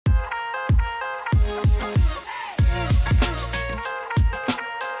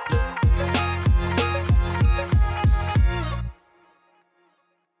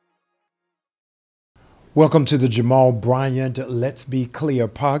Welcome to the Jamal Bryant Let's Be Clear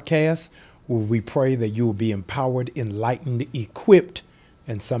podcast, where we pray that you will be empowered, enlightened, equipped,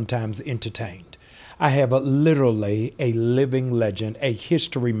 and sometimes entertained. I have literally a living legend, a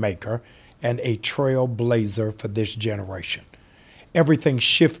history maker, and a trailblazer for this generation. Everything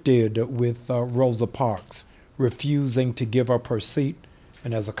shifted with Rosa Parks refusing to give up her seat,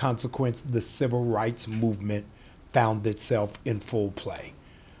 and as a consequence, the civil rights movement found itself in full play.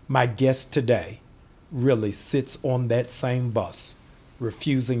 My guest today really sits on that same bus,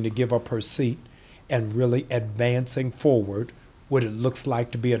 refusing to give up her seat and really advancing forward what it looks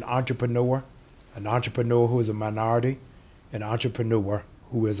like to be an entrepreneur who is a minority, an entrepreneur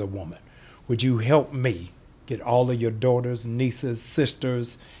who is a woman. Would you help me get all of your daughters, nieces,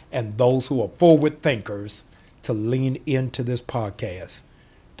 sisters, and those who are forward thinkers to lean into this podcast,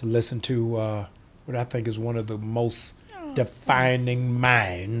 to listen to what I think is one of the most defining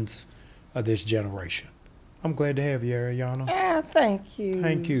minds of this generation. I'm glad to have you, Ariana. Thank you.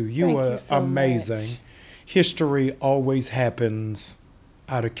 Thank you. You are so amazing. Much. History always happens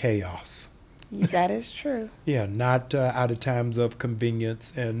out of chaos. That is true. Yeah, not out of times of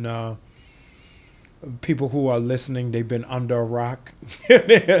convenience. And people who are listening, they've been under a rock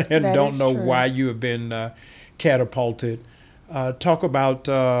and don't know why you have been catapulted. Talk about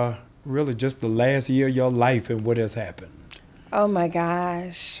really just the last year of your life and what has happened. Oh, my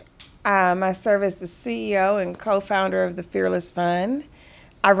gosh. I serve as the CEO and co-founder of the Fearless Fund.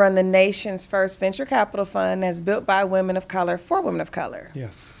 I run the nation's first venture capital fund that's built by women of color for women of color.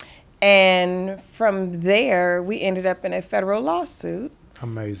 Yes. And from there, we ended up in a federal lawsuit.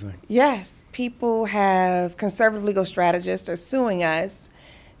 Amazing. Yes. People have, conservative legal strategists are suing us,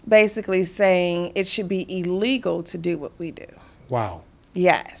 basically saying it should be illegal to do what we do. Wow.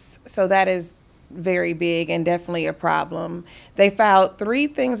 Yes. So that is very big and definitely a problem. They filed 3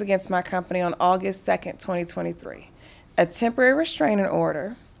 things against my company on August 2nd, 2023. A temporary restraining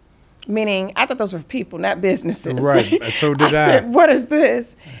order, meaning I thought those were people, not businesses. Right. So did I. Said, what is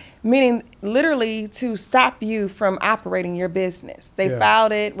this? Meaning literally to stop you from operating your business. They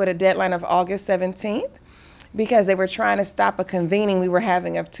filed it with a deadline of August 17th because they were trying to stop a convening we were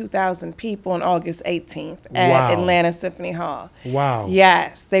having of 2,000 people on August 18th at Atlanta Symphony Hall. Wow.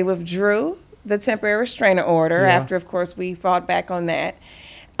 Yes. They withdrew the temporary restraining order after, of course, we fought back on that.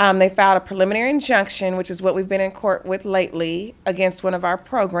 They filed a preliminary injunction, which is what we've been in court with lately, against one of our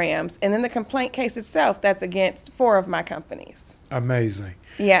programs. And then the complaint case itself, that's against 4 of my companies. Amazing.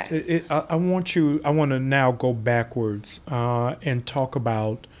 Yes. I want to now go backwards and talk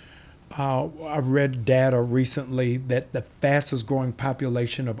about, I've read data recently that the fastest growing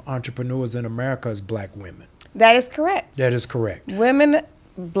population of entrepreneurs in America is Black women. That is correct. That is correct.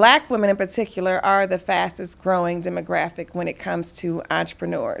 Black women in particular are the fastest growing demographic when it comes to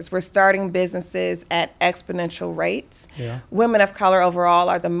entrepreneurs. We're starting businesses at exponential rates. Yeah. Women of color overall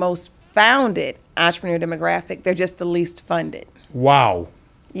are the most founded entrepreneur demographic. They're just the least funded. Wow.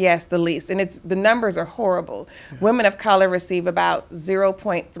 Yes, the least. And the numbers are horrible. Yeah. Women of color receive about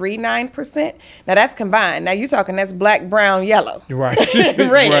 0.39%. Now that's combined. Now you're talking that's black, brown, yellow. Right.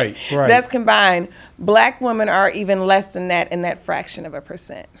 right. That's combined. Black women are even less than that in that fraction of a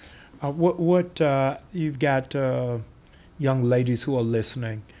percent. You've got young ladies who are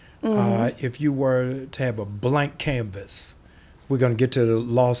listening. Mm-hmm. If you were to have a blank canvas, we're going to get to the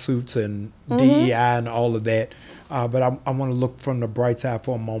lawsuits and DEI and all of that. But I want to look from the bright side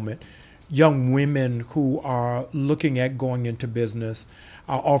for a moment. Young women who are looking at going into business,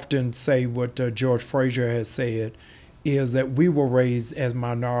 I often say what George Fraser has said, is that we were raised as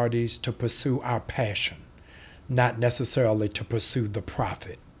minorities to pursue our passion, not necessarily to pursue the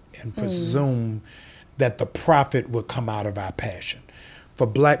profit and presume that the profit would come out of our passion. For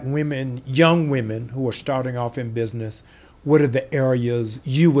Black women, young women who are starting off in business, what are the areas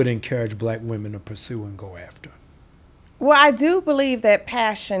you would encourage Black women to pursue and go after? Well, I do believe that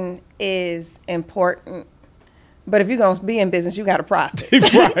passion is important, but if you're going to be in business, you got to profit.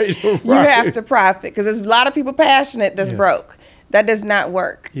 right. You have to profit because there's a lot of people passionate that's broke. That does not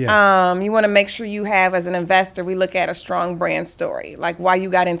work. Yes. You want to make sure you have, as an investor, we look at a strong brand story, like why you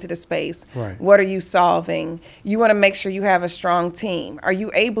got into the space. Right. What are you solving? You want to make sure you have a strong team. Are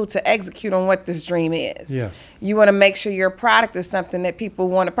you able to execute on what this dream is? Yes. You want to make sure your product is something that people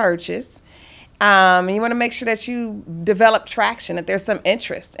want to purchase. You want to make sure that you develop traction, that there's some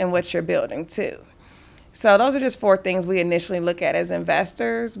interest in what you're building too. So those are just 4 things we initially look at as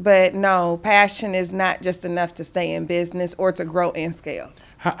investors. But no, passion is not just enough to stay in business or to grow and scale.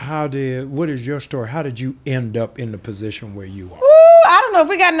 What is your story? How did you end up in the position where you are? Ooh, I don't know if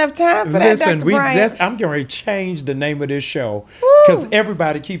we got enough time for that, Listen, Dr. Bryant. I'm going to change the name of this show because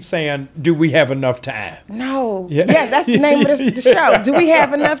everybody keeps saying, do we have enough time? No. Yeah. Yes, that's the name of the show. Do we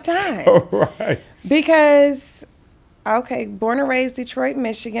have enough time? Right. Because, okay, born and raised Detroit,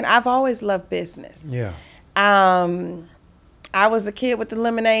 Michigan, I've always loved business. Yeah. I was a kid with the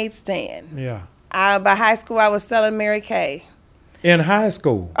lemonade stand. Yeah. By high school, I was selling Mary Kay. In high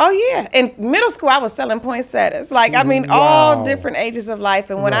school? Oh, yeah. In middle school, I was selling poinsettias. Like, I mean, all different ages of life.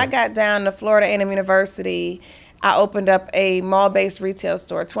 And when I got down to Florida A&M University, I opened up a mall-based retail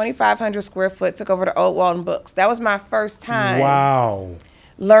store, 2,500 square foot, took over the Old Walton Books. That was my first time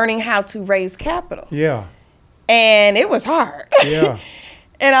learning how to raise capital. Yeah. And it was hard. Yeah.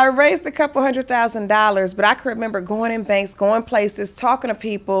 And I raised a couple $100,000, but I can remember going in banks, going places, talking to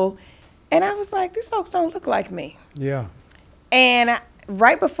people, and I was like, these folks don't look like me. Yeah. And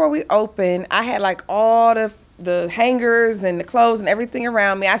right before we opened, I had like all the hangers and the clothes and everything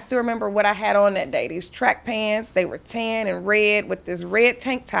around me. I still remember what I had on that day. These track pants, they were tan and red with this red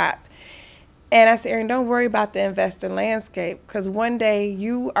tank top. And I said, Arian, don't worry about the investor landscape because one day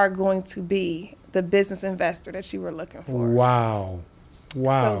you are going to be the business investor that you were looking for. Wow.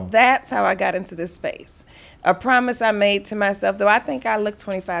 Wow. So that's how I got into this space. A promise I made to myself, though I think I look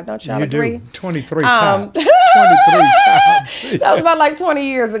 25. Don't y'all agree? Do. 23 times. 23 times. That was about like 20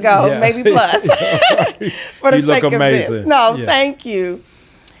 years ago, maybe plus. For the you sake look of amazing. this. No, thank you.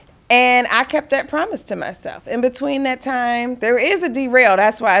 And I kept that promise to myself. In between that time, there is a derail.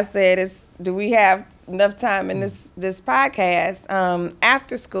 That's why I said, do we have enough time in this podcast?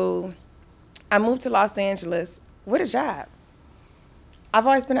 After school, I moved to Los Angeles with a job. I've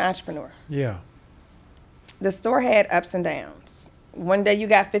always been an entrepreneur. Yeah. The store had ups and downs. One day you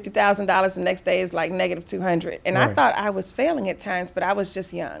got $50,000, the next day is like negative 200. And I thought I was failing at times, but I was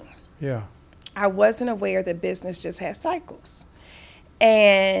just young. Yeah. I wasn't aware that business just had cycles.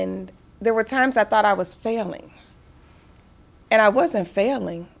 And there were times I thought I was failing. And I wasn't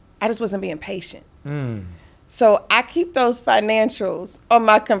failing. I just wasn't being patient. So I keep those financials on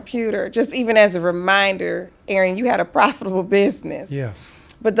my computer, just even as a reminder, Arian, you had a profitable business. Yes.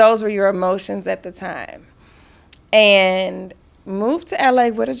 But those were your emotions at the time. And moved to LA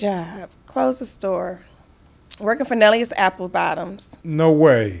with a job, closed the store, working for Nellius Apple Bottoms. No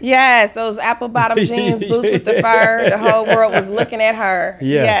way. Yes, those apple bottom jeans, boots with the fur. The whole world was looking at her.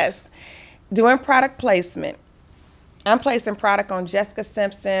 Yes. Doing product placement. I'm placing product on Jessica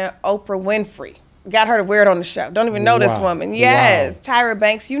Simpson, Oprah Winfrey. Got her to wear it on the show. Don't even know this woman. Yes, Tyra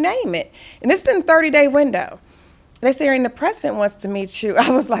Banks, you name it. And this is in a 30-day window. They say, Arian, the president wants to meet you.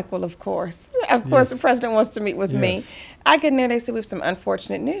 I was like, well, of course. Of course the president wants to meet with me. I get in there, they said, we have some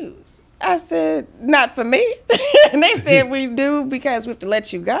unfortunate news. I said, not for me. And they said, we do because we have to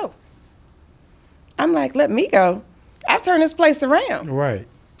let you go. I'm like, let me go? I've turned this place around. Right.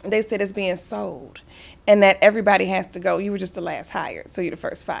 They said it's being sold and that everybody has to go. You were just the last hired, so you're the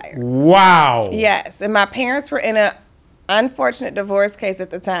first fired. Wow. Yes, and my parents were in an unfortunate divorce case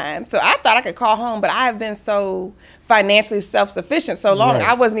at the time, so I thought I could call home, but I have been so financially self-sufficient so long,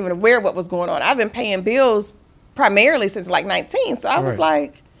 I wasn't even aware of what was going on. I've been paying bills primarily since like 19, so I was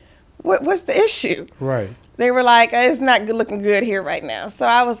like, what's the issue? Right. They were like, it's not looking good here right now. So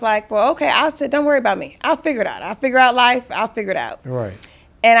I was like, well, okay. I said, don't worry about me. I'll figure it out. I'll figure out life. I'll figure it out. Right.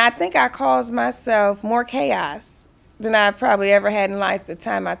 And I think I caused myself more chaos than I've probably ever had in life the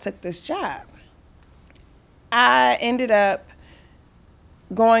time I took this job. I ended up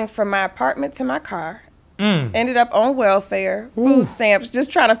going from my apartment to my car, ended up on welfare, food stamps, just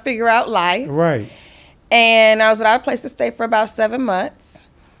trying to figure out life. Right. And I was without a place to stay for about 7 months.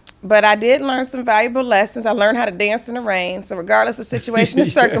 But I did learn some valuable lessons. I learned how to dance in the rain. So regardless of situation or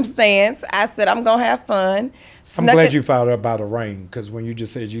circumstance, I said, I'm going to have fun. I'm glad you found out about the rain, because when you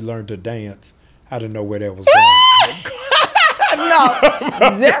just said you learned to dance, I didn't know where that was going. No,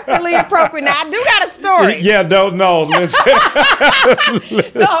 definitely appropriate. Now, I do got a story. Yeah, no, listen.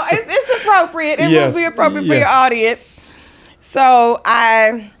 No, it's appropriate. It will be appropriate for your audience. So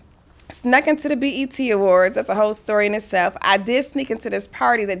I snuck into the BET Awards. That's a whole story in itself. I did sneak into this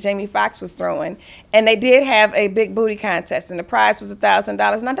party that Jamie Foxx was throwing, and they did have a big booty contest, and the prize was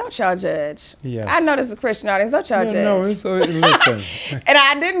 $1,000. Now, don't y'all judge. Yes. I know this is a Christian audience. Don't y'all judge. No, listen. And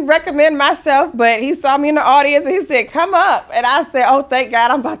I didn't recommend myself, but he saw me in the audience, and he said, come up. And I said, oh, thank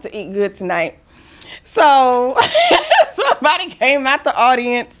God, I'm about to eat good tonight. So somebody came out the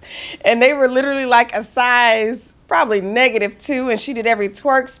audience, and they were literally like a size probably -2, and she did every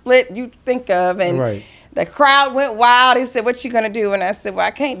twerk split you think of, and the crowd went wild. He said, what you gonna do? And I said, well,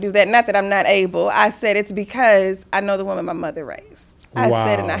 I can't do that. Not that I'm not able. I said, it's because I know the woman my mother raised. I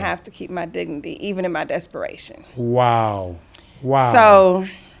said, and I have to keep my dignity even in my desperation. Wow. Wow. So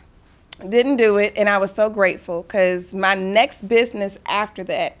didn't do it, and I was so grateful because my next business after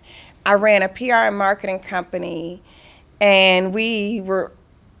that, I ran a PR and marketing company, and we were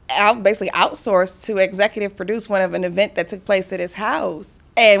basically outsourced to executive produce one of an event that took place at his house.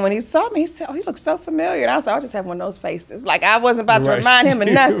 And when he saw me, he said, "Oh, you look so familiar." And I was like, "I'll just have one of those faces." Like I wasn't about to remind him of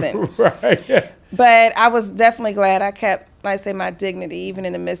nothing. Right. But I was definitely glad I kept, like I say, my dignity, even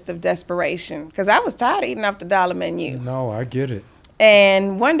in the midst of desperation, because I was tired of eating off the dollar menu. No, I get it.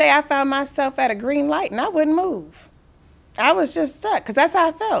 And one day I found myself at a green light, and I wouldn't move. I was just stuck, because that's how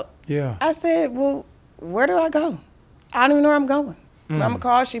I felt. Yeah. I said, well, where do I go? I don't even know where I'm going. Mama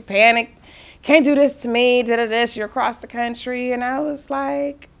called, she panicked. Can't do this to me, this, you're across the country. And I was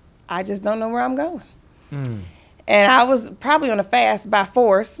like, I just don't know where I'm going. And I was probably on a fast by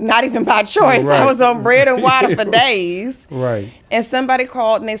force, not even by choice. Right. I was on bread and water for days. Right. And somebody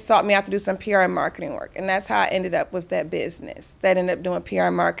called and they sought me out to do some PR and marketing work. And that's how I ended up with that business. That ended up doing PR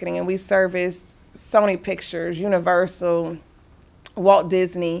and marketing. And we serviced Sony Pictures, Universal, Walt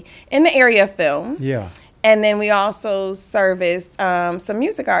Disney, in the area of film. Yeah. And then we also serviced some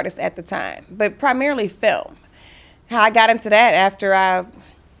music artists at the time, but primarily film. How I got into that after I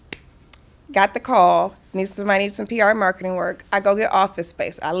got the call, somebody needs some PR and marketing work, I go get office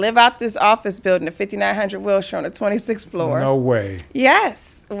space. I live out this office building at 5900 Wilshire on the 26th floor. No way.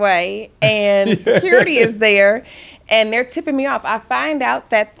 Yes, way. And security is there, and they're tipping me off. I find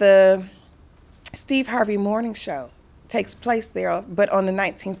out that the Steve Harvey morning show takes place there, but on the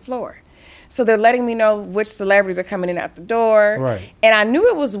 19th floor. So they're letting me know which celebrities are coming in out the door. Right. And I knew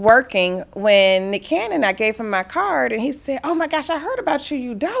it was working when Nick Cannon, I gave him my card, and he said, "Oh my gosh, I heard about you,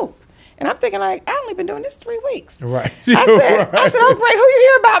 you dope." And I'm thinking, like, I've only been doing this 3 weeks. Right. I said, "Oh great, who you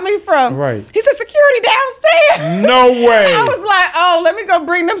hear about me from?" Right. He said, "Security downstairs." No way. I was like, "Oh, let me go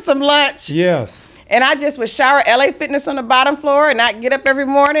bring them some lunch." Yes. And I just would shower LA Fitness on the bottom floor, and I get up every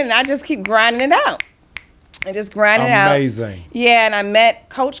morning and I just keep grinding it out. And just grind it out. Amazing. Yeah, and I met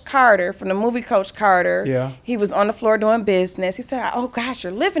Coach Carter from the movie Coach Carter. Yeah. He was on the floor doing business. He said, "Oh gosh,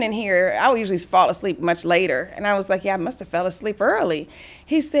 you're living in here." I would usually fall asleep much later. And I was like, "Yeah, I must have fell asleep early."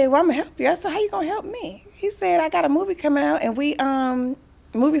 He said, "Well, I'm gonna help you." I said, "How you gonna help me?" He said, "I got a movie coming out, and we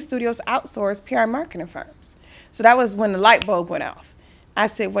movie studios outsource PR and marketing firms." So that was when the light bulb went off. I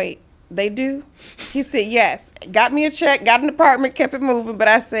said, "Wait, they do?" He said, "Yes." Got me a check, got an apartment, kept it moving. But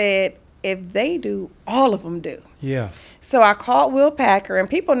I said, if they do, all of them do. Yes. So I called Will Packer, and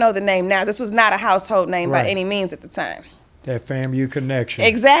people know the name now. This was not a household name by any means at the time. That FAMU connection.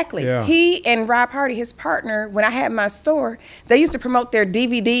 Exactly. Yeah. He and Rob Hardy, his partner, when I had my store, they used to promote their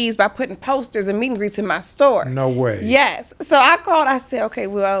DVDs by putting posters and meet and greets in my store. No way. Yes. So I called, I said, "Okay,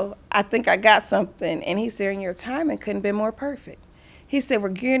 well, I think I got something." And he said, "And your timing couldn't be more perfect." He said, "We're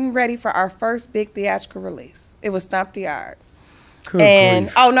getting ready for our first big theatrical release." It was Stomp the Yard. Good And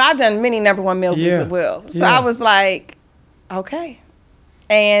grief. oh no, I've done many #1 movies with Will. So I was like, okay.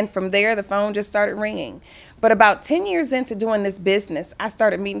 And from there, the phone just started ringing. But about 10 years into doing this business, I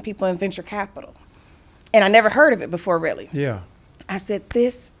started meeting people in venture capital. And I never heard of it before, really. Yeah. I said,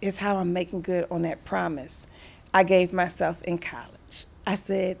 this is how I'm making good on that promise I gave myself in college. I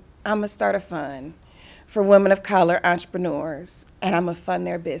said, I'm going to start a fund for women of color entrepreneurs, and I'm going to fund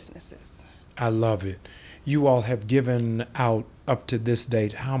their businesses. I love it. You all have given out up to this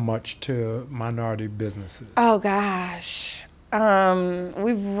date how much to minority businesses? Oh gosh,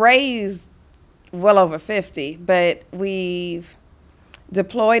 we've raised well over 50, but we've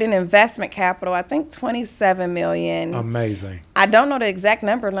deployed an investment capital, I think 27 million. Amazing. I don't know the exact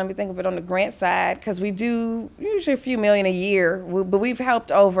number. Let me think of it on the grant side, because we do usually a few million a year, but we've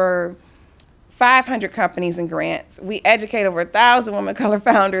helped over 500 companies in grants. We educate over 1,000 women of color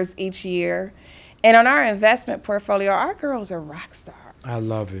founders each year. And on our investment portfolio, our girls are rock stars. I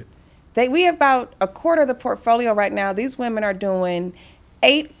love it. We have about a quarter of the portfolio right now. These women are doing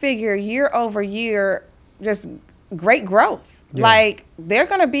 8-figure year over year, just great growth. Yeah. Like, they're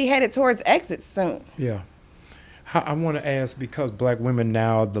going to be headed towards exits soon. Yeah. I want to ask, because black women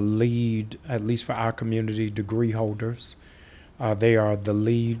now are the lead, at least for our community, degree holders. They are the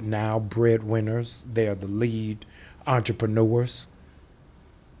lead now breadwinners. They are the lead entrepreneurs.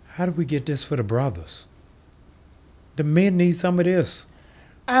 How do we get this for the brothers? The men need some of this.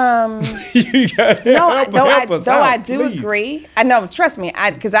 You gotta help us out, I do please. agree. I know, trust me,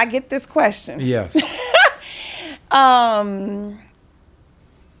 because I get this question. Yes. The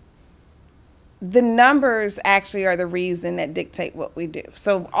numbers actually are the reason that dictate what we do.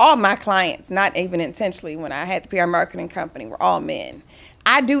 So all my clients, not even intentionally, when I had the PR marketing company, were all men.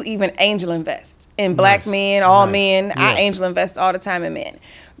 I do even angel invest in black men, all men. Yes. I angel invest all the time in men.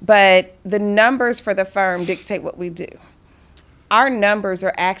 But the numbers for the firm dictate what we do. our numbers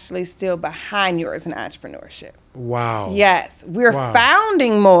are actually still behind yours in entrepreneurship. Wow. Yes, we're Wow.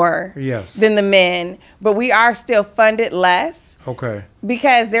 founding more Yes. than the men, but we are still funded less Okay.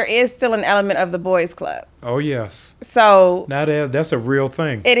 because there is still an element of the boys club. Oh, yes. So Now that's a real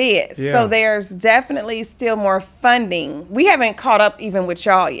thing. it is. Yeah. So there's definitely still more funding. We haven't caught up even with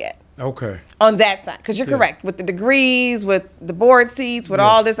y'all yet Okay. on that side, because you're Yeah. correct with the degrees, with the board seats, with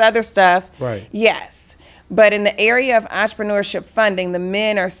all Yes. this other stuff. Right. Yes. But in the area of entrepreneurship funding, the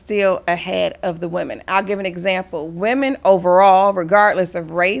men are still ahead of the women. I'll give an example. Women overall, regardless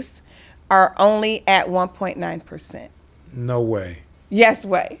of race, are only at 1.9%. No way. Yes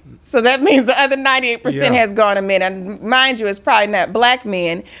way. So that means the other 98% Yeah. has gone to men. And mind you, it's probably not black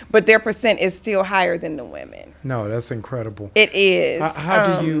men, but their percent is still higher than the women. No, that's incredible. It is.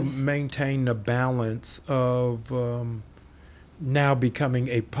 How do you maintain the balance of now becoming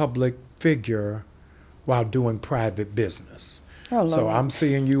a public figure while doing private business? Oh, So Lord. I'm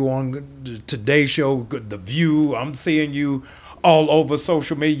seeing you on the Today Show, The View. I'm seeing you all over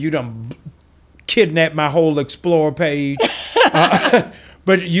social media. You done kidnapped my whole Explore page.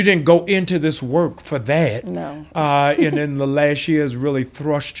 But you didn't go into this work for that. No. And in the last year has really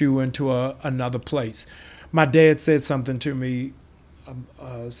thrust you into another place. My dad said something to me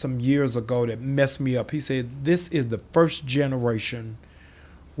some years ago that messed me up. He said, this is the first generation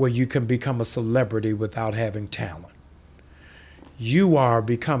where you can become a celebrity without having talent. You are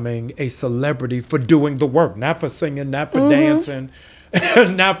becoming a celebrity for doing the work, not for singing, not for dancing,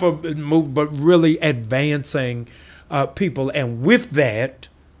 not for move, but really advancing people. And with that,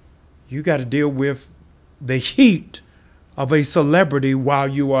 you got to deal with the heat of a celebrity while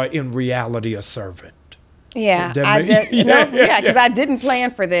you are in reality a servant. Yeah, That I make- did. Yeah, Yeah, because yeah. I didn't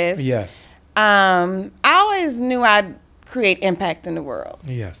plan for this. Yes, I always knew I'd create impact in the world.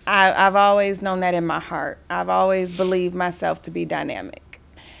 yes. I've always known that in my heart. I've always believed myself to be dynamic.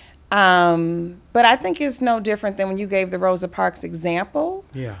 But I think it's no different than when you gave the Rosa Parks example,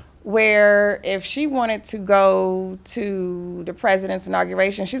 Yeah, where if she wanted to go to the president's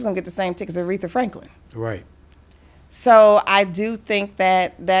inauguration, she's going to get the same tickets as Aretha Franklin. right. So I do think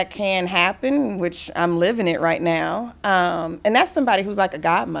that can happen, which I'm living it right now. And that's somebody who's like a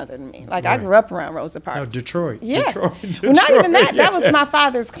godmother to me. Like I Right. grew up around Rosa Parks. Oh, Detroit. Yes. Detroit, Well, not even that. Detroit, That was yeah. my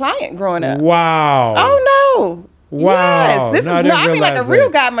father's client growing up. Wow. Oh no. Wow. Yes. This No, I is didn't I mean like a realize real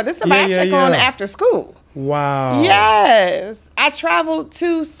that. godmother. This is somebody Yeah, I yeah, check on yeah. after school. Wow. Yes. I traveled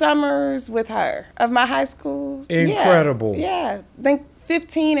 2 summers with her of my high schools. Yeah. Incredible. Yeah. I think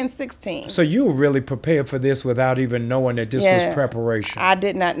 15 and 16. So you were really prepared for this without even knowing that this was preparation. I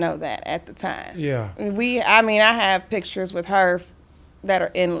did not know that at the time. Yeah. I have pictures with her that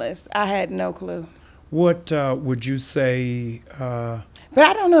are endless. I had no clue. What would you say? But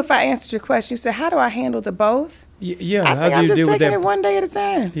I don't know if I answered your question. You said, how do I handle the both? Yeah. I How think do I'm you just deal with taking that? it one day at a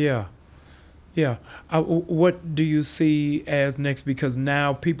time. Yeah. Yeah. What do you see as next? Because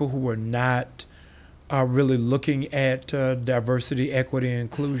now people who are not really looking at diversity, equity, and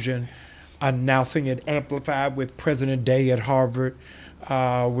inclusion are now seeing it amplified with President Day at Harvard.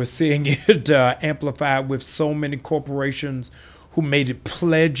 We're seeing it amplified with so many corporations who made it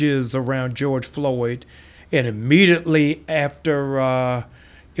pledges around George Floyd. And immediately after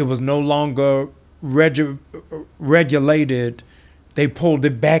it was no longer regulated, they pulled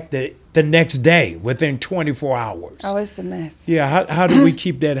it back the next day within 24 hours. Oh, it's a mess. Yeah, how do we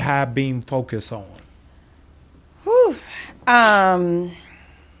keep that high beam focus on? Whew.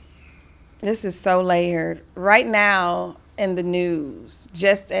 This is so layered. Right now in the news,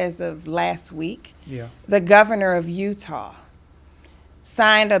 just as of last week, Yeah. the governor of Utah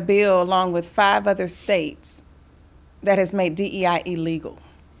signed a bill along with 5 other states that has made DEI illegal.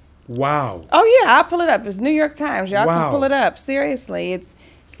 Wow. Oh, yeah, I'll pull it up. It's New York Times. Y'all Wow. can pull it up. Seriously, it's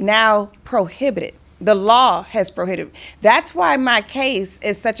now prohibited. The law has prohibited. That's why my case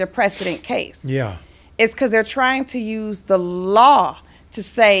is such a precedent case. Yeah. It's because they're trying to use the law to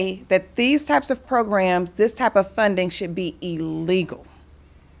say that these types of programs, this type of funding should be illegal.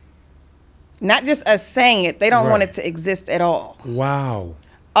 Not just us saying it. They don't want Right. it to exist at all. Wow.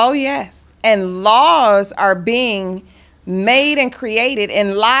 Oh, yes. And laws are being made and created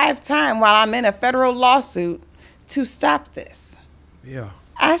in live time while I'm in a federal lawsuit to stop this. Yeah.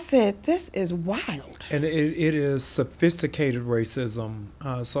 I said, this is wild. And it is sophisticated racism.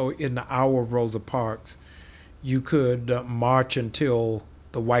 So in the hour of Rosa Parks, you could march until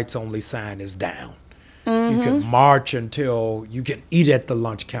the whites only sign is down. You can march until you can eat at the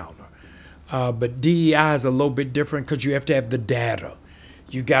lunch counter. But DEI is a little bit different because you have to have the data.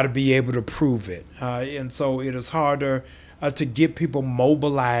 You got to be able to prove it. And so it is harder to get people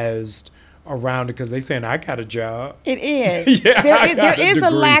mobilized around it because they saying I got a job. It is. Yeah, there is a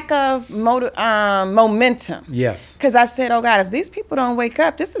degree. lack of momentum. Yes. Because I said, oh God, if these people don't wake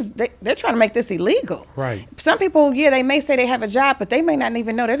up, they're trying to make this illegal. Right. Some people, yeah, they may say they have a job, but they may not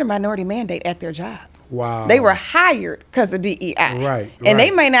even know they're the minority mandate at their job. Wow. They were hired because of DEI. Right. And they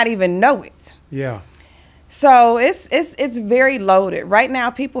may not even know it. Yeah. So it's very loaded. Right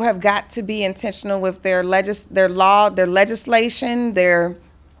now, people have got to be intentional with their legislation, their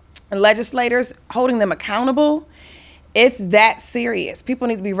legislators holding them accountable. It's that serious. People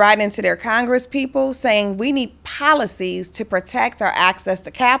need to be writing into their Congress people saying we need policies to protect our access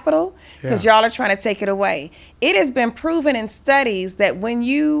to capital because y'all are trying to take it away. It has been proven in studies that when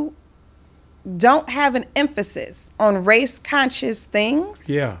you don't have an emphasis on race-conscious things,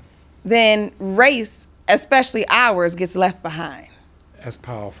 then race, especially ours, gets left behind. That's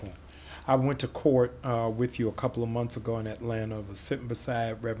powerful. I went to court with you a couple of months ago in Atlanta. I was sitting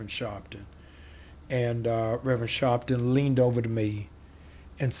beside Reverend Sharpton. And Reverend Sharpton leaned over to me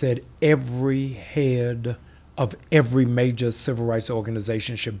and said, every head of every major civil rights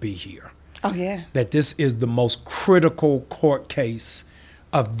organization should be here. Oh, yeah. That this is the most critical court case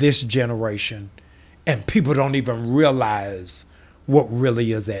of this generation. And people don't even realize what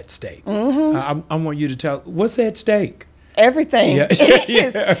really is at stake. I want you to tell, what's at stake? Everything. Yeah. It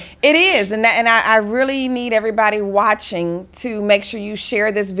is. It is. And I really need everybody watching to make sure you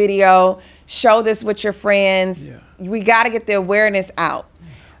share this video, show this with your friends. Yeah. We got to get the awareness out.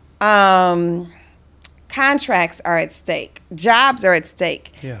 Contracts are at stake. Jobs are at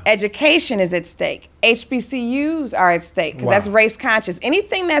stake. Yeah. Education is at stake. HBCUs are at stake because that's race conscious.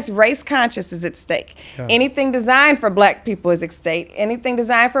 Anything that's race conscious is at stake. Yeah. Anything designed for black people is at stake. Anything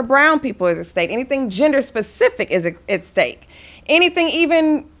designed for brown people is at stake. Anything gender specific is at stake. Anything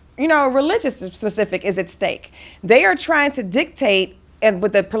even, religious specific is at stake. They are trying to dictate, and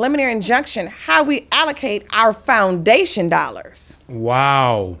with the preliminary injunction, how we allocate our foundation dollars.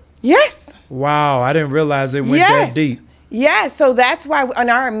 Wow. Yes. Wow, I didn't realize it went that deep. Yeah, so that's why on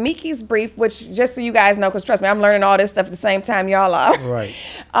our amicus brief, which just so you guys know, because trust me, I'm learning all this stuff at the same time y'all are. Right.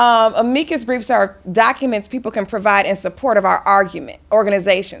 Amicus briefs are documents people can provide in support of our argument,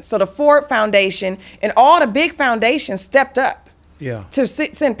 organizations. So the Ford Foundation and all the big foundations stepped up. Yeah. To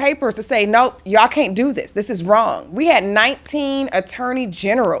send papers to say, nope, y'all can't do this. This is wrong. We had 19 attorney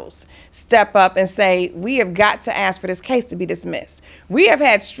generals step up and say, we have got to ask for this case to be dismissed. We have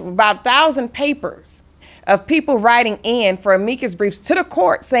had about 1,000 papers of people writing in for amicus briefs to the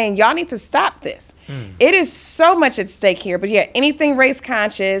court saying, y'all need to stop this. It is so much at stake here. But yeah, anything race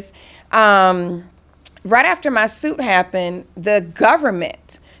conscious. Right after my suit happened, the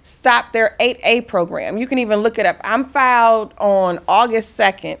government stopped their 8A program. You can even look it up. I'm filed on August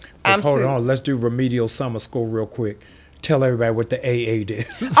 2nd. Hold on, let's do remedial summer school real quick. Tell everybody what the AA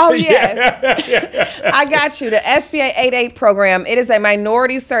is. Oh, yes. I got you. The SBA 8A program, it is a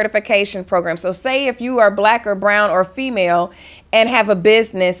minority certification program. So say if you are black or brown or female and have a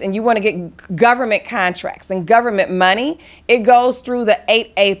business and you want to get government contracts and government money, it goes through the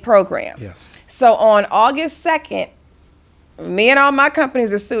 8A program. Yes. So on August 2nd, me and all my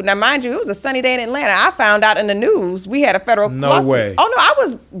companies are sued. Now, mind you, it was a sunny day in Atlanta. I found out in the news we had a federal lawsuit. No way. Oh, no, I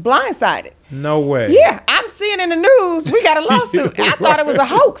was blindsided. No way. Yeah, I'm seeing in the news we got a lawsuit. I thought it was a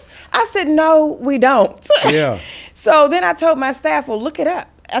hoax. I said, no, we don't. Yeah. So then I told my staff, well, look it up.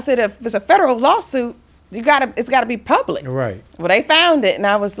 I said, if it's a federal lawsuit, it's got to be public. Right. Well, they found it, and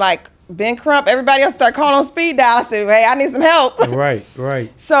I was like, Ben Crump, everybody else started calling on speed dial. I said, hey, I need some help. Right, right.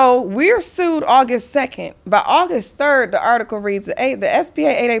 So we're sued August 2nd. By August 3rd, the article reads, the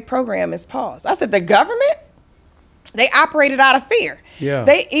SBA 8A program is paused. I said, the government? They operated out of fear. Yeah.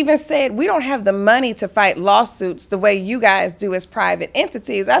 They even said, we don't have the money to fight lawsuits the way you guys do as private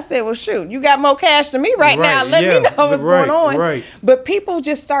entities. I said, well, shoot, you got more cash than me right now. Let me know what's going on. Right. But people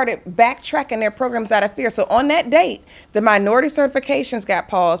just started backtracking their programs out of fear. So on that date, the minority certifications got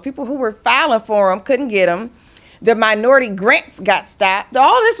paused. People who were filing for them couldn't get them. The minority grants got stopped.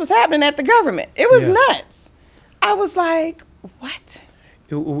 All this was happening at the government. It was nuts. I was like, what?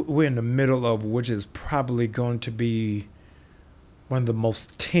 We're in the middle of which is probably going to be one of the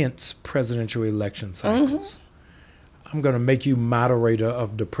most tense presidential election cycles. I'm going to make you moderator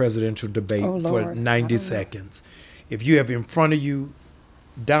of the presidential debate for 90 seconds. If you have in front of you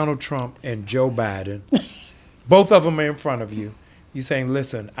Donald Trump and Joe Biden, both of them are in front of you. You're saying,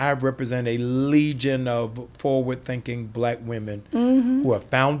 listen, I represent a legion of forward-thinking black women who are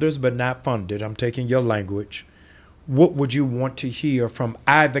founders but not funded. I'm taking your language. What would you want to hear from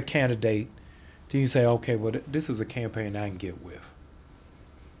either candidate? Do you say, okay, well, this is a campaign I can get with?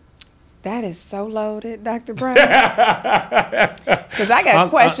 That is so loaded, Dr. Bryant. Because I got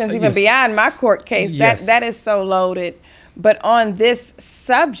questions even beyond my court case. That is so loaded. But on this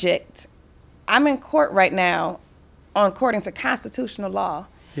subject, I'm in court right now according to constitutional law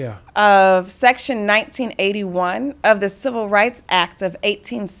of Section 1981 of the Civil Rights Act of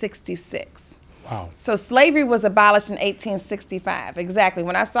 1866. Wow. So slavery was abolished in 1865. Exactly.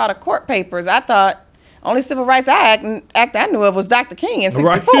 When I saw the court papers, I thought only civil rights act I knew of was Dr. King in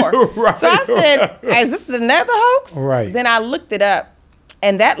 64. Right. So I said, is this another hoax? Right. Then I looked it up,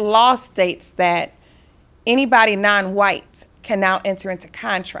 and that law states that anybody non-white can now enter into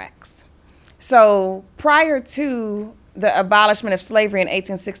contracts. So prior to the abolishment of slavery in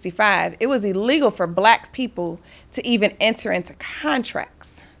 1865, it was illegal for black people to even enter into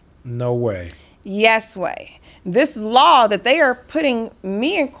contracts. No way. Yes way. This law that they are putting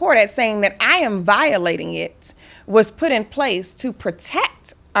me in court at, saying that I am violating it, was put in place to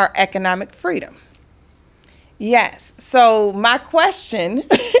protect our economic freedom. Yes. So my question,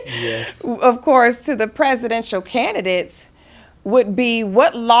 of course, to the presidential candidates would be,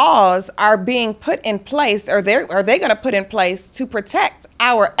 what laws are being put in place, or are they going to put in place to protect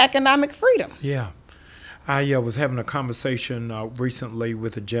our economic freedom? Yeah. I was having a conversation recently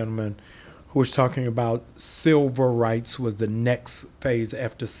with a gentleman who was talking about civil rights was the next phase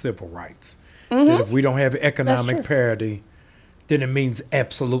after civil rights. Mm-hmm. That if we don't have economic parity, then it means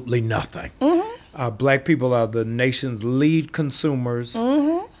absolutely nothing. Mm-hmm. Black people are the nation's lead consumers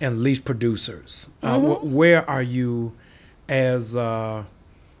and least producers. Where are you as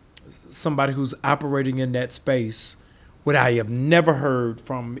somebody who's operating in that space? What I have never heard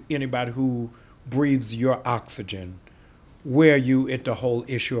from anybody who breathes your oxygen, where are you at the whole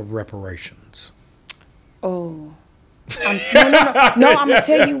issue of reparations? Oh, I'm going to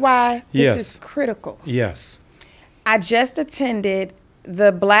tell you why this is critical. Yes. I just attended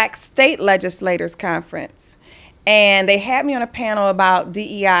the Black State Legislators Conference, and they had me on a panel about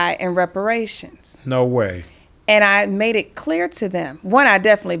DEI and reparations. No way. And I made it clear to them. One, I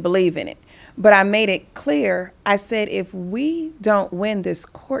definitely believe in it, but I made it clear. I said, if we don't win this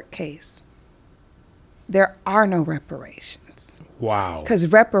court case, there are no reparations. Wow.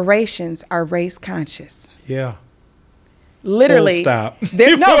 Because reparations are race conscious. Yeah. Literally. Full stop.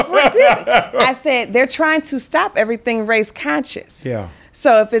 I said they're trying to stop everything race conscious. Yeah.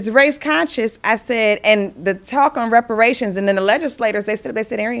 So if it's race conscious, I said, and the talk on reparations, and then the legislators, they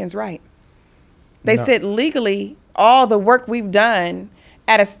said Arian's right. They said legally, all the work we've done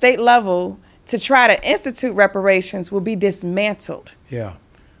at a state level to try to institute reparations will be dismantled. Yeah.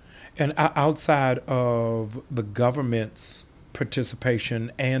 And outside of the government's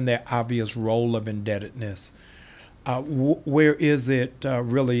participation and their obvious role of indebtedness, where is it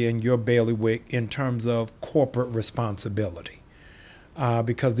really in your bailiwick in terms of corporate responsibility?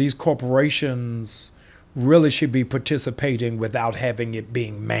 Because these corporations really should be participating without having it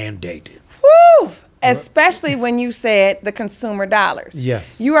being mandated. Woo! Especially when you said the consumer dollars.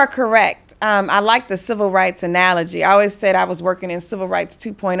 Yes. You are correct. I like the civil rights analogy. I always said I was working in civil rights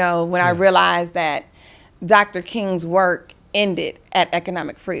 2.0 when I realized that Dr. King's work ended at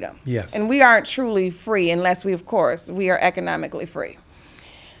economic freedom. Yes. And we aren't truly free unless we are economically free.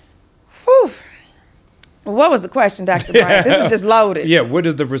 Whew. What was the question, Dr. Bryant? This is just loaded. Yeah, what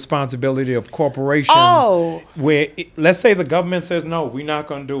is the responsibility of corporations? Where, let's say the government says, no, we're not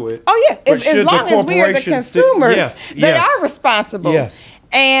going to do it. Oh, yeah. As long as we are the consumers, they are responsible. Yes.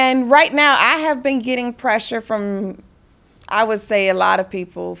 And right now, I have been getting pressure from, I would say, a lot of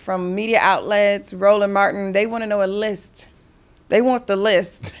people, from media outlets, Roland Martin. They want to know a list. They want the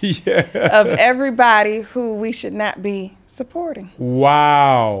list of everybody who we should not be supporting.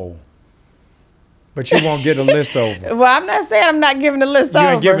 Wow. But you won't get a list over. Well, I'm not saying I'm not giving the list over.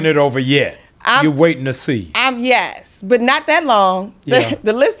 You ain't giving it over yet. You're waiting to see. Yes, but not that long.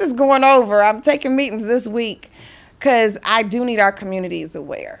 The list is going over. I'm taking meetings this week because I do need our communities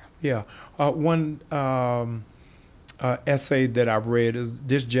aware. Yeah. One essay that I read is,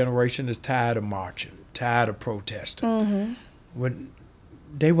 this generation is tired of marching, tired of protesting. Mm-hmm. When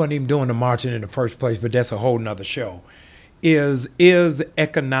they weren't even doing the marching in the first place, but that's a whole nother show. Is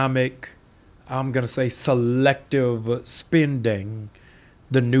economic, I'm going to say, selective spending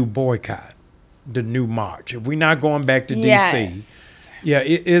the new boycott, the new march? If we're not going back to D.C.,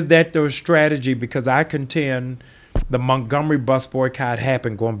 is that the strategy? Because I contend the Montgomery bus boycott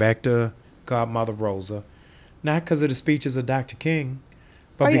happened, going back to Godmother Rosa, not because of the speeches of Dr. King,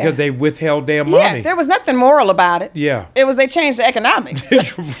 but because they withheld their money. Yeah, there was nothing moral about it. Yeah. It was they changed the economics.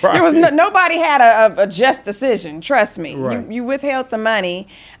 Right. There was nobody had a just decision, trust me. Right. You withheld the money.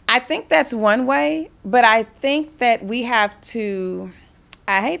 I think that's one way, but I think that we have to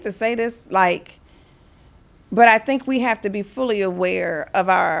I hate to say this, like, but I think we have to be fully aware of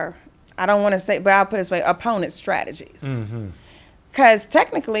our, I don't want to say, but I'll put it this way, opponent strategies. Because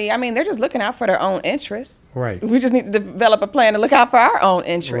technically, I mean, they're just looking out for their own interests. Right. We just need to develop a plan to look out for our own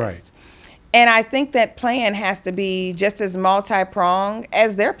interests. Right. And I think that plan has to be just as multi-pronged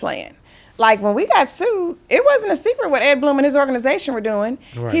as their plan. Like when we got sued, it wasn't a secret what Ed Bloom and his organization were doing.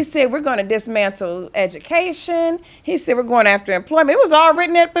 Right. He said, we're going to dismantle education. He said, we're going after employment. It was all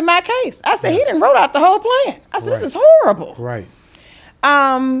written up in my case. I said, he didn't wrote out the whole plan. I said, this is horrible. Right.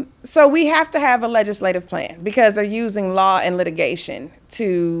 So we have to have a legislative plan because they're using law and litigation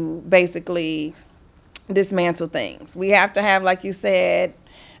to basically dismantle things. We have to have, like you said,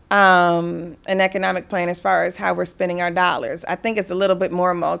 an economic plan as far as how we're spending our dollars. I think it's a little bit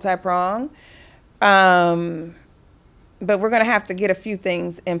more multi-pronged, but we're going to have to get a few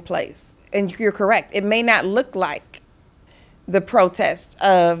things in place. And you're correct. It may not look like the protests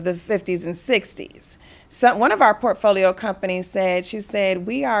of the 50s and 60s. So one of our portfolio companies said, she said,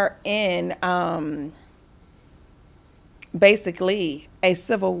 we are in basically a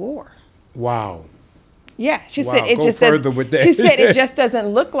civil war. Wow. Yeah, she Wow. said it Go just further doesn't. with that. She said it just doesn't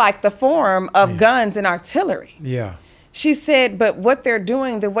look like the form of guns and artillery. Yeah. She said, but what they're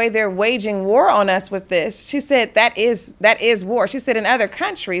doing, the way they're waging war on us with this, she said that is war. She said in other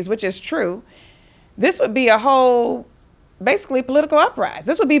countries, which is true, this would be a whole basically political uprising.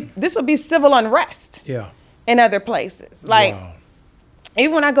 This would be civil unrest. Yeah. In other places, like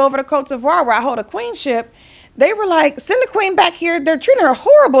even when I go over to Côte d'Ivoire where I hold a queenship, they were like, send the queen back here. They're treating her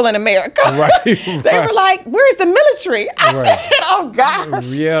horrible in America. Right. They were like, where's the military? I said, oh gosh.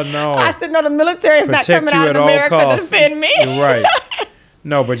 Yeah, no. I said, no, the military is not coming out of America to defend me. Right.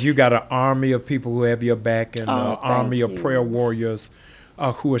 No, but you got an army of people who have your back and an army of prayer warriors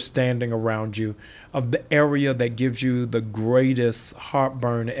who are standing around you. Of the area that gives you the greatest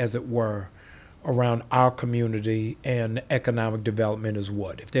heartburn, as it were, around our community and economic development is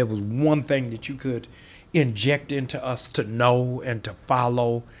what? If there was one thing that you could inject into us to know and to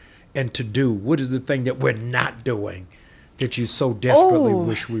follow and to do, what is the thing that we're not doing that you so desperately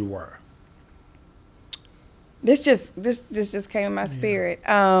wish we were? This just came in my spirit.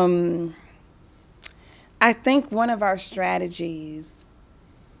 I think one of our strategies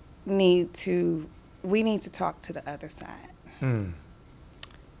we need to talk to the other side.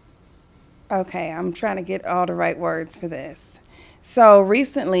 Okay, I'm trying to get all the right words for this. So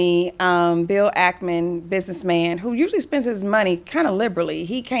recently, Bill Ackman, businessman, who usually spends his money kind of liberally,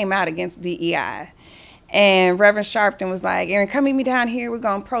 he came out against DEI. And Reverend Sharpton was like, Aaron, come meet me down here. We're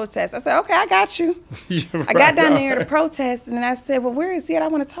going to protest. I said, okay, I got you. Right. I got down there to protest. And then I said, well, where is he at? I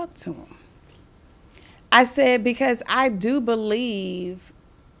want to talk to him. I said, because I do believe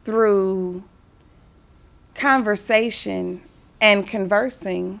through conversation and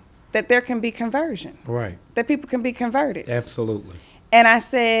conversing that there can be conversion. Right. That people can be converted. Absolutely. And I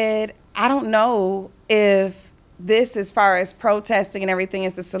said, I don't know if this, as far as protesting and everything,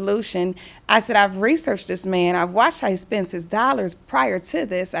 is the solution. I said, I've researched this man. I've watched how he spends his dollars prior to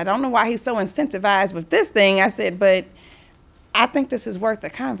this. I don't know why he's so incentivized with this thing. I said, but I think this is worth a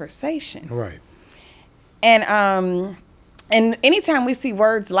conversation. Right. And anytime we see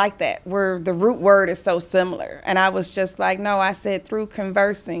words like that, where the root word is so similar, and I was just like, no, I said, through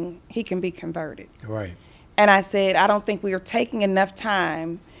conversing, he can be converted. Right. And I said, I don't think we are taking enough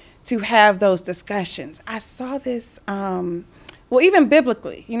time to have those discussions. I saw this, well, even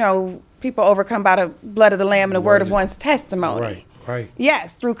biblically, you know, people overcome by the blood of the Lamb and the word of one's testimony. Right, right.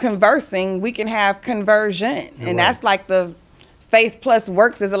 Yes, through conversing, we can have conversion. And that's like the faith plus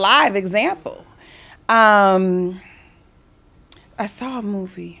works is alive example. I saw a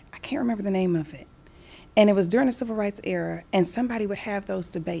movie, I can't remember the name of it, and it was during the civil rights era, and somebody would have those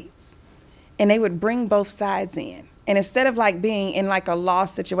debates, and they would bring both sides in. And instead of like being in like a law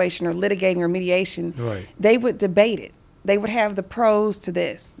situation or litigating or mediation, they would debate it. They would have the pros to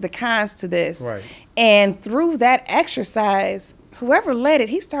this, the cons to this. Right. And through that exercise, whoever led it,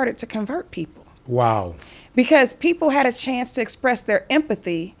 he started to convert people. Wow. Because people had a chance to express their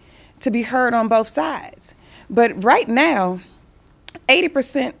empathy to be heard on both sides. But right now,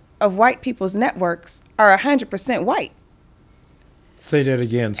 80% of white people's networks are 100% white. Say that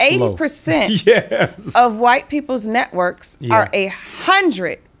again, slow. 80% yes. of white people's networks are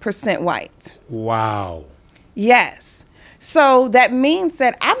 100% white. Wow. Yes. So that means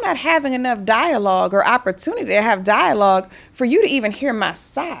that I'm not having enough dialogue or opportunity to have dialogue for you to even hear my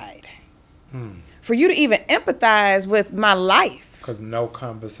side, for you to even empathize with my life. Because no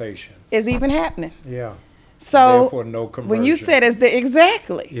conversation is even happening. Yeah. So therefore no conversion. when you said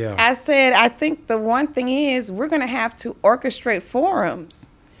exactly, Yeah. I said, I think the one thing is we're going to have to orchestrate forums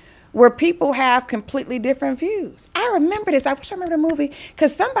where people have completely different views. I remember this. I wish I remember the movie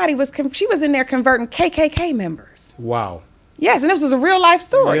because somebody she was in there converting KKK members. Wow. Yes, and this was a real life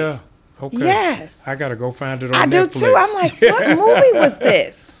story. Yeah. Okay. Yes. I got to go find it on I Netflix. do too. I'm like, what movie was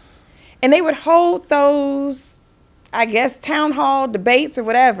this? And they would hold those, I guess, town hall debates or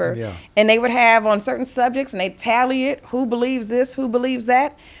whatever. Yeah. And they would have on certain subjects and they tally it, who believes this, who believes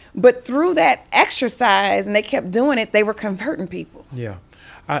that. But through that exercise, and they kept doing it, they were converting people. Yeah.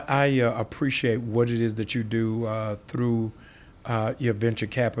 I appreciate what it is that you do through your venture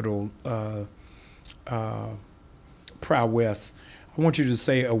capital prowess. I want you to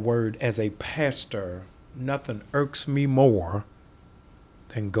say a word as a pastor. Nothing irks me more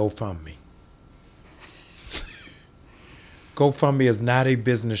than GoFundMe. GoFundMe is not a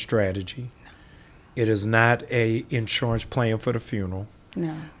business strategy. It is not a insurance plan for the funeral.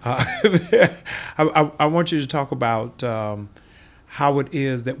 No. I want you to talk about how it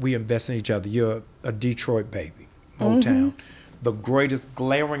is that we invest in each other. You're a Detroit baby, Motown. Mm-hmm. The greatest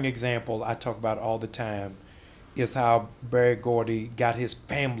glaring example I talk about all the time is how Barry Gordy got his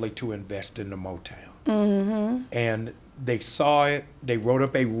family to invest in the Motown. Mm-hmm. And they saw it. They wrote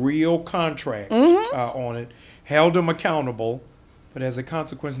up a real contract Mm-hmm. on it, held them accountable. But as a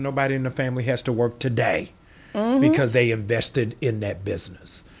consequence, nobody in the family has to work today because they invested in that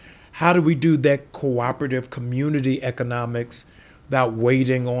business. How do we do that cooperative community economics without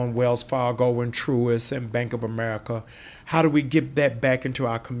waiting on Wells Fargo and Truist and Bank of America? How do we get that back into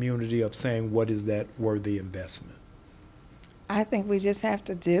our community of saying, what is that worthy investment? I think we just have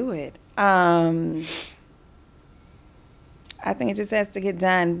to do it. I think it just has to get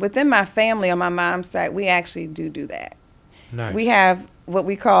done. Within my family, on my mom's side, we actually do that. Nice. We have what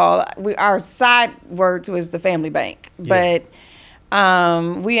we call, our side word to is the family bank. Yeah.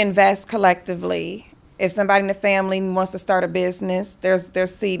 But we invest collectively. If somebody in the family wants to start a business,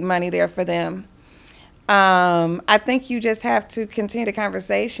 there's seed money there for them. I think you just have to continue the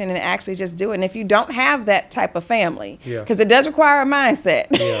conversation and actually just do it. And if you don't have that type of family, because it does require a mindset.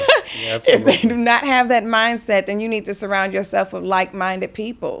 Yes, If absolutely. they do not have that mindset, then you need to surround yourself with like-minded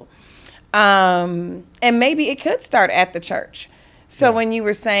people. And maybe it could start at the church. So when you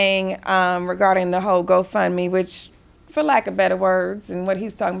were saying regarding the whole GoFundMe, which, for lack of better words, and what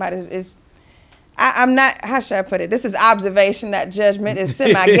he's talking about is I'm not, how should I put it? This is observation, not judgment. It's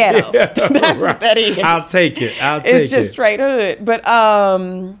semi-ghetto. That's right. what that is. I'll take it. It's just straight hood. But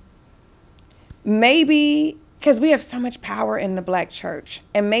maybe, because we have so much power in the black church,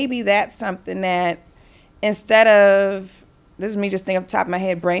 and maybe that's something that instead of, this is me just thinking off the top of my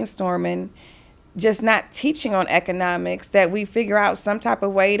head, brainstorming, just not teaching on economics, that we figure out some type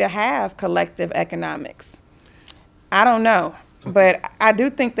of way to have collective economics. I don't know. But I do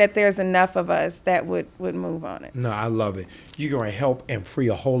think that there's enough of us that would move on it. No, I love it. You're going to help and free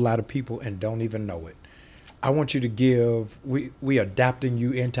a whole lot of people and don't even know it. I want you to give, we adopting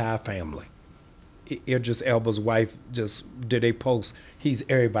you into our family. Idris Elba's wife just did a post. He's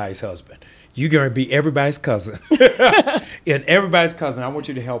everybody's husband. You're going to be everybody's cousin. And everybody's cousin, I want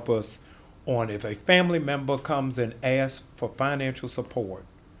you to help us on if a family member comes and asks for financial support,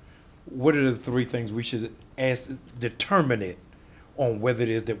 what are the three things we should determine it on whether it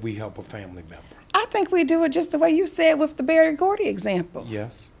is that we help a family member? I think we do it just the way you said with the Barry Gordy example.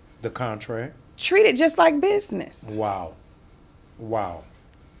 Yes, the contract. Treat it just like business. Wow. Wow.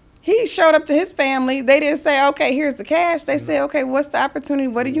 He showed up to his family. They didn't say, okay, here's the cash. They said, okay, what's the opportunity?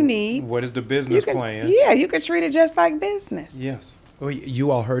 What do you need? What is the business plan? Yeah, you could treat it just like business. Yes. Well,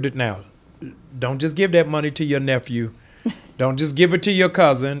 you all heard it now. Don't just give that money to your nephew. Don't just give it to your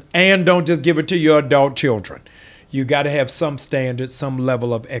cousin. And don't just give it to your adult children. You got to have some standard, some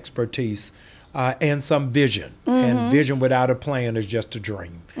level of expertise, and some vision. And vision without a plan is just a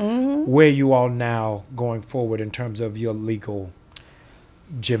dream. Where you all now going forward in terms of your legal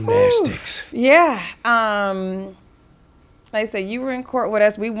gymnastics? Yeah. Like I say, you were in court with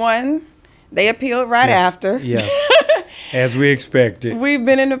us. We won. They appealed right after. Yes. As we expected. We've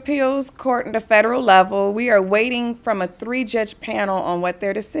been in appeals court at the federal level. We are waiting from a 3-judge panel on what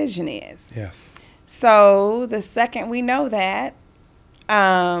their decision is. Yes. So the second we know that,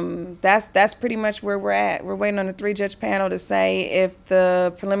 that's pretty much where we're at. We're waiting on the 3-judge panel to say if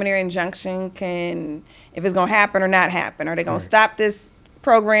the preliminary injunction if it's going to happen or not happen. Are they going to stop this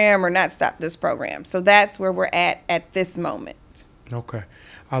program or not stop this program? So that's where we're at this moment. Okay.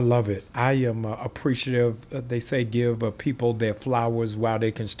 I love it. I am appreciative. They say give people their flowers while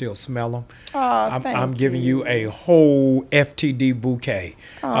they can still smell them. Oh, I'm giving you a whole FTD bouquet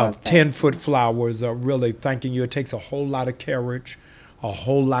of 10-foot flowers. Really thanking you. It takes a whole lot of courage, a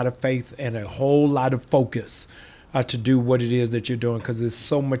whole lot of faith, and a whole lot of focus to do what it is that you're doing, because it's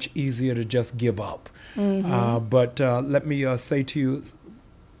so much easier to just give up. But let me say to you,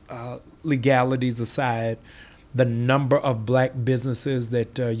 legalities aside, the number of black businesses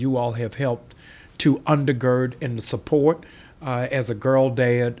that you all have helped to undergird and support. As a girl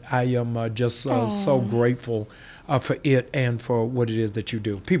dad, I am just so grateful for it and for what it is that you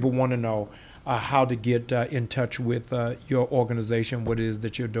do. People want to know how to get in touch with your organization, what it is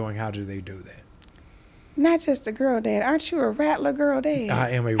that you're doing. How do they do that? Not just a girl dad. Aren't you a Rattler girl dad?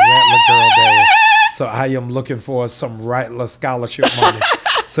 I am a Rattler girl dad. So I am looking for some Rattler scholarship money.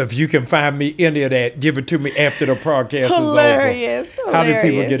 So if you can find me any of that, give it to me after the podcast is over. Hilarious. How do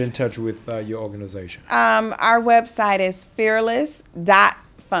people get in touch with your organization? Our website is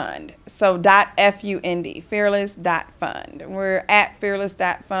fearless.fund. So .fund, fearless.fund. We're at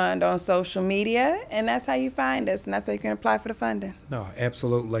fearless.fund on social media, and that's how you find us, and that's how you can apply for the funding. No,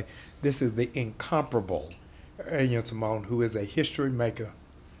 absolutely. This is the incomparable Arian Simone, who is a history maker.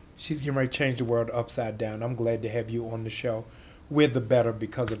 She's getting ready to change the world upside down. I'm glad to have you on the show. We're the better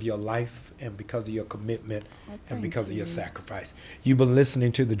because of your life and because of your commitment and because of your sacrifice. You've been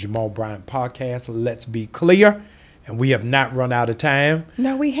listening to the Jamal Bryant Podcast. Let's be clear. And we have not run out of time.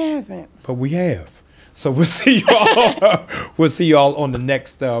 No, we haven't. But we have. So we'll see you all. We'll see you all on the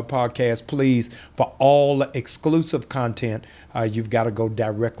next podcast. Please, for all exclusive content, you've got to go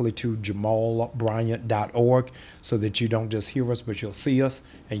directly to jamalbryant.org so that you don't just hear us, but you'll see us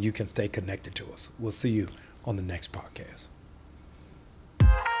and you can stay connected to us. We'll see you on the next podcast.